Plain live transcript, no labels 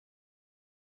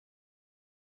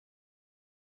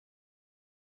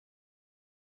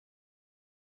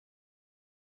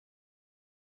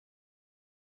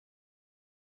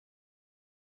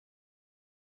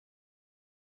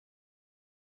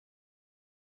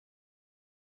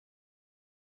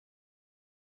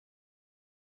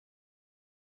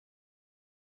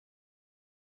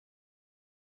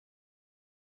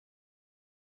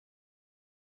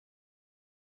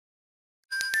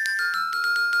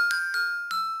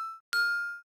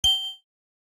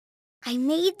I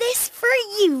made this for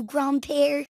you,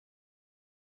 Grandpère.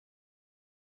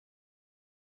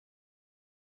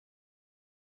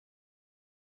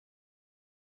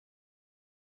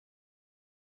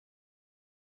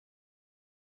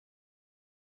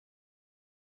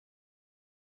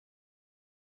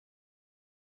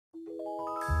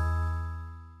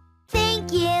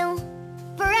 Thank you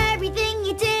for everything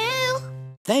you do.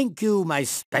 Thank you, my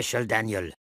special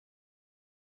Daniel.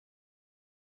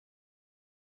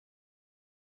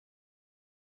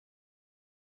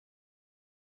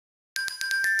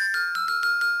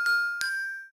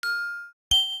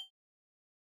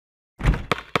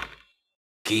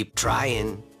 Keep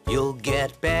trying, you'll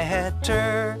get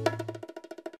better.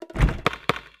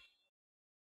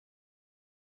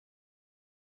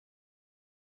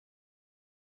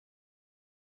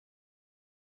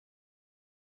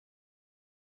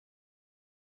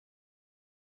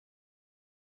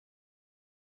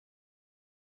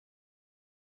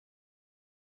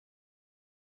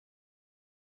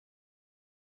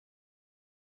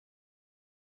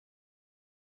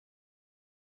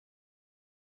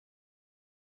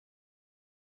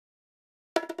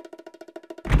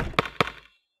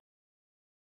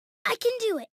 I can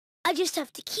do it. I just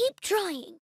have to keep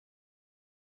trying.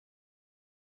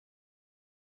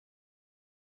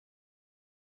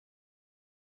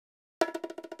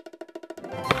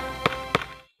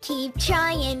 Keep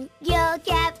trying, you'll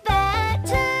get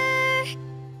better.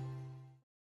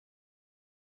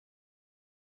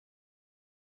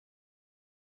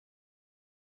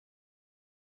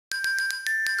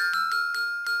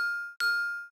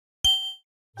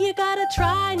 You gotta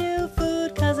try new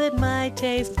food 'cause it might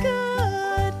taste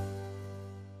good.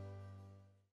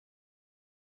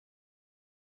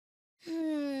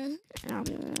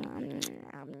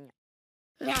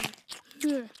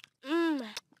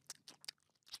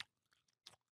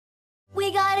 We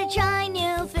gotta try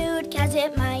new food 'cause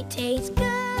it might taste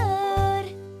good.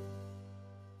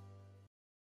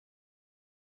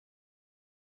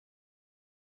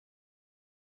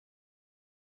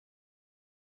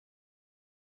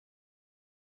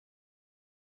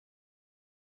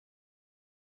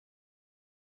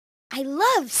 I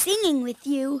love singing with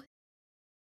you.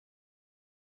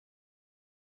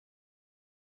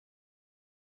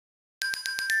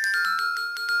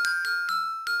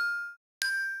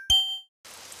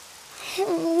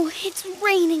 Oh, it's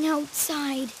raining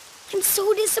outside. I'm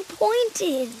so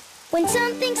disappointed. When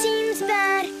something seems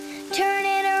bad, turn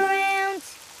it around.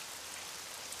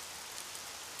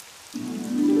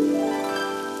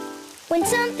 When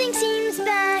something seems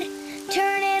bad,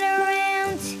 turn it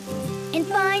around and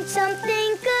find something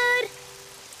good.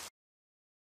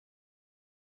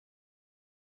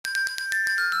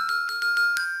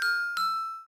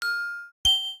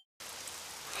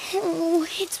 Oh,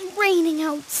 it's raining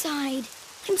outside.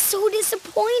 I'm so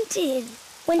disappointed.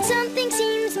 When something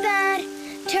seems bad,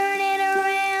 turn it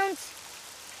around.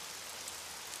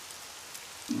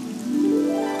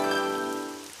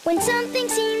 When something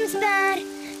seems bad,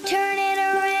 turn it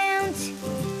around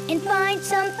and find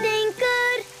something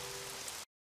good.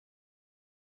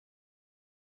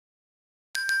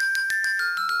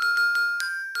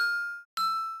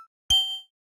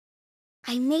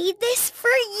 I made this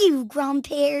for you,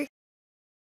 Grandpère.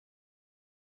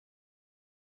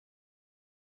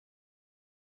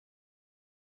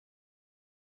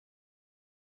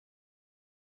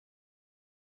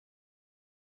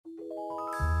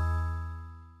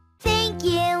 Thank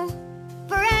you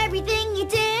for everything you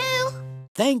do.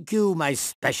 Thank you, my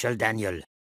special Daniel.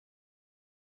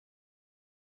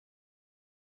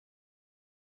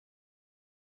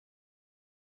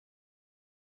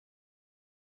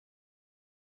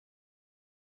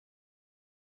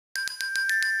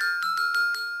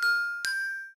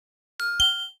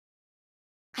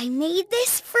 I made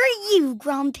this for you,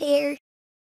 Grandpère.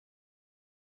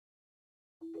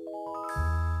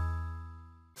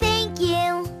 Thank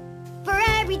you for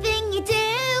everything you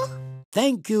do.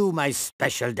 Thank you, my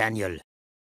special Daniel.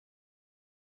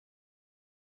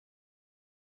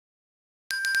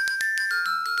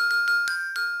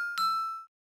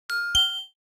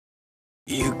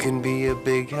 You can be a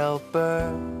big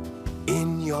helper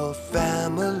in your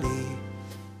family.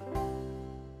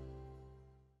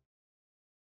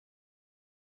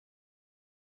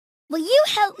 Will you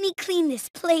help me clean this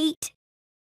plate?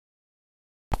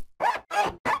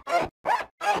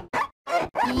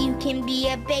 You can be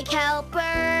a big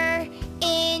helper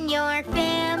in your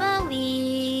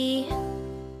family.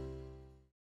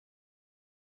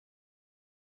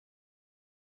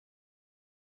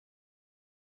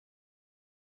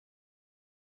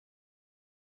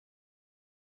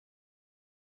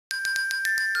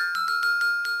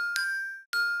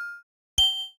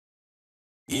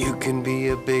 You can be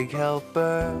a big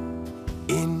helper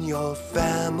in your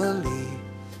family.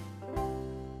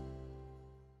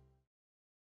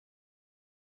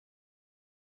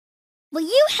 Will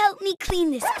you help me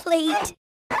clean this plate?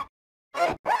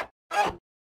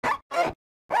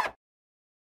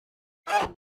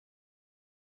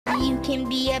 You can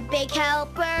be a big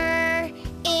helper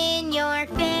in your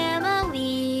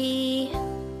family.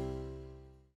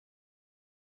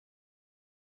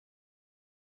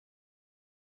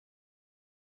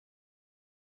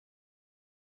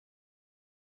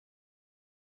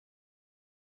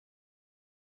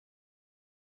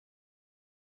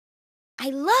 I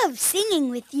love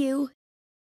singing with you.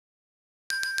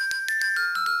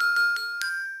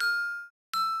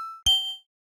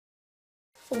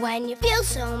 When you feel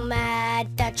so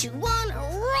mad that you wanna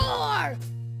roar,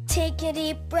 take a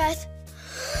deep breath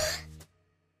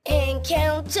and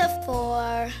count to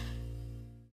 4.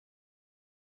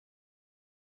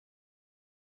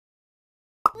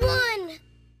 1,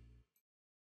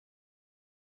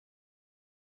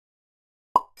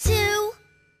 2,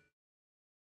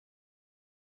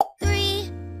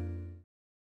 3,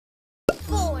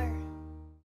 4.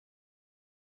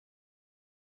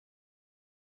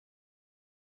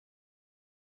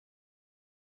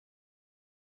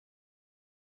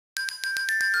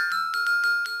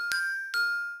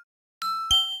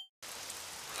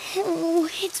 Oh,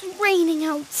 it's raining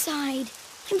outside.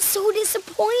 I'm so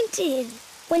disappointed.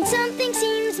 When something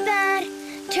seems bad,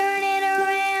 turn it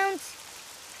around.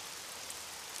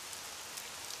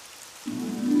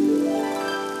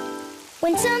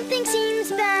 When something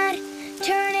seems bad,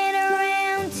 turn it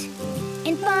around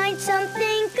and find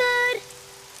something good.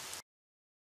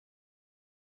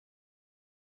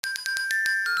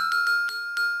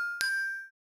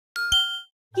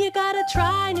 You gotta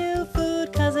try new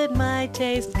food 'cause it might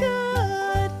taste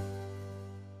good.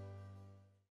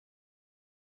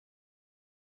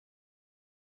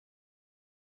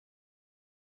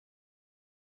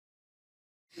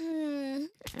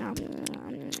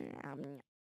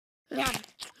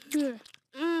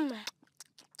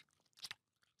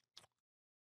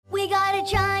 We gotta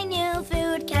try new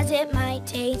food 'cause it might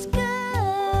taste good.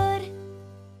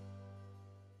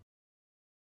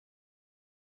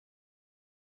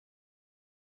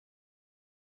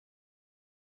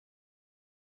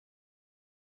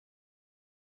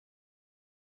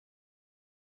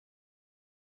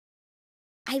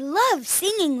 I love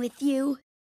singing with you.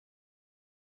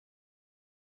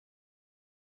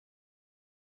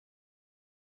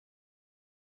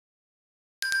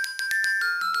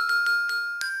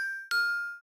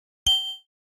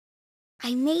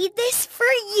 I made this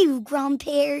for you,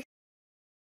 Grandpère.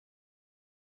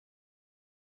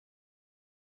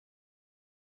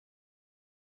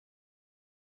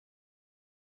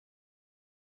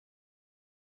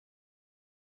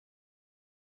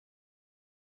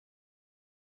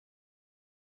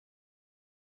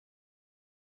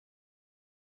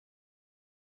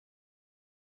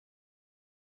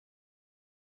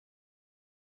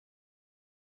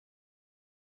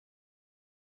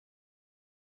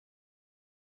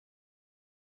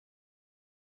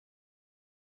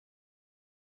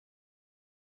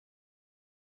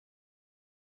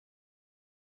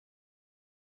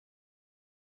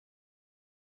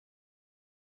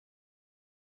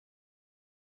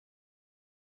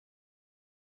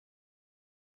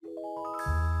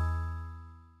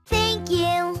 Thank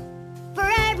you for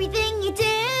everything you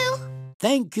do.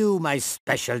 Thank you, my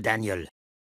special Daniel.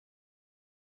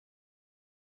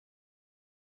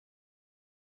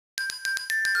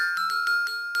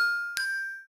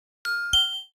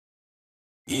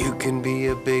 You can be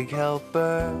a big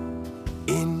helper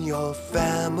in your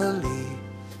family.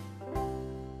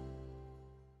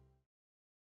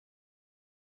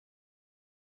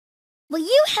 Will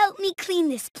you help me clean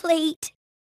this plate?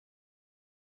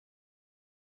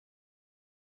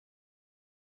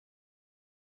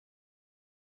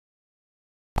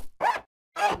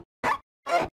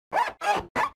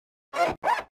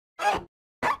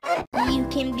 You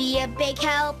can be a big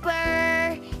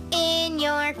helper in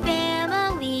your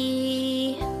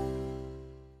family.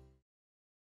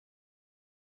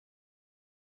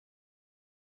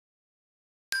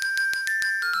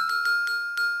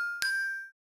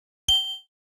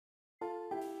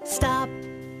 Stop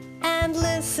and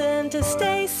listen to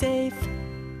stay safe.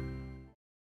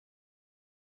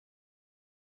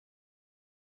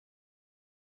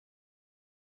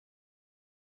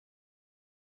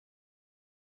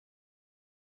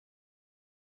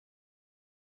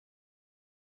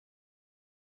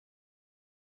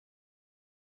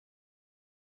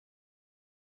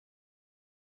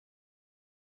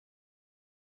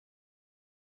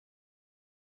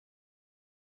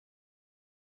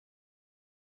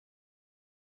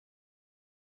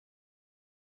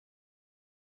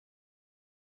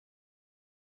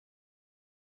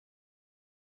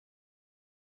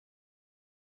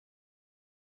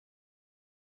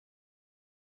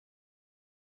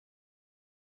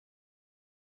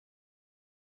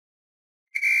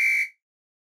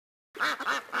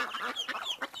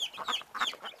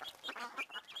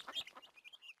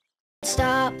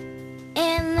 Stop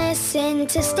and listen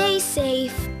to stay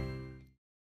safe.